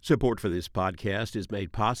Support for this podcast is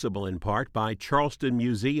made possible in part by Charleston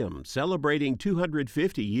Museum, celebrating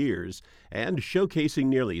 250 years and showcasing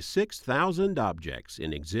nearly 6,000 objects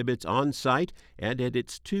in exhibits on site and at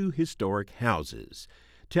its two historic houses,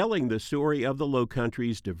 telling the story of the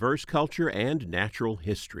Lowcountry's diverse culture and natural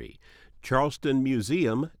history.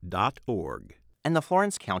 charlestonmuseum.org. And the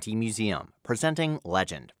Florence County Museum, presenting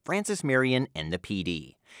Legend, Francis Marion and the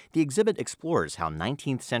PD. The exhibit explores how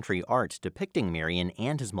 19th century art depicting Marion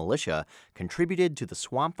and his militia contributed to the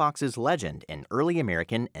Swamp Fox's legend in early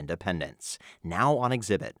American independence. Now on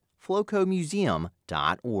exhibit,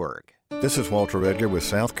 flocomuseum.org. This is Walter Edgar with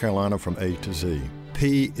South Carolina from A to Z.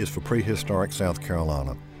 P is for Prehistoric South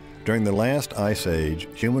Carolina. During the last ice age,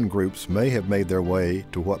 human groups may have made their way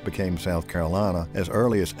to what became South Carolina as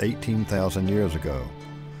early as 18,000 years ago.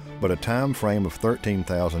 But a time frame of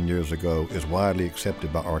 13,000 years ago is widely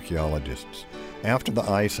accepted by archaeologists. After the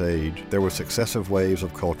Ice Age, there were successive waves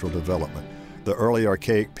of cultural development. The early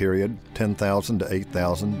Archaic period, 10,000 to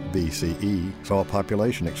 8,000 BCE, saw a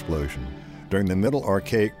population explosion. During the Middle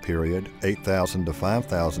Archaic period, 8,000 to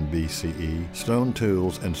 5,000 BCE, stone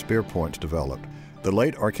tools and spear points developed. The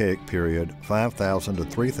Late Archaic period, 5,000 to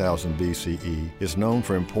 3,000 BCE, is known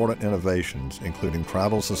for important innovations, including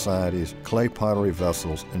tribal societies, clay pottery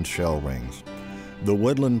vessels, and shell rings. The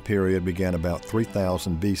Woodland period began about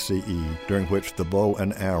 3,000 BCE, during which the bow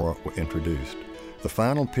and arrow were introduced. The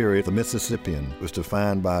final period, the Mississippian, was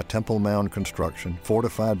defined by temple mound construction,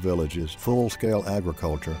 fortified villages, full-scale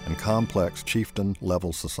agriculture, and complex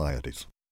chieftain-level societies.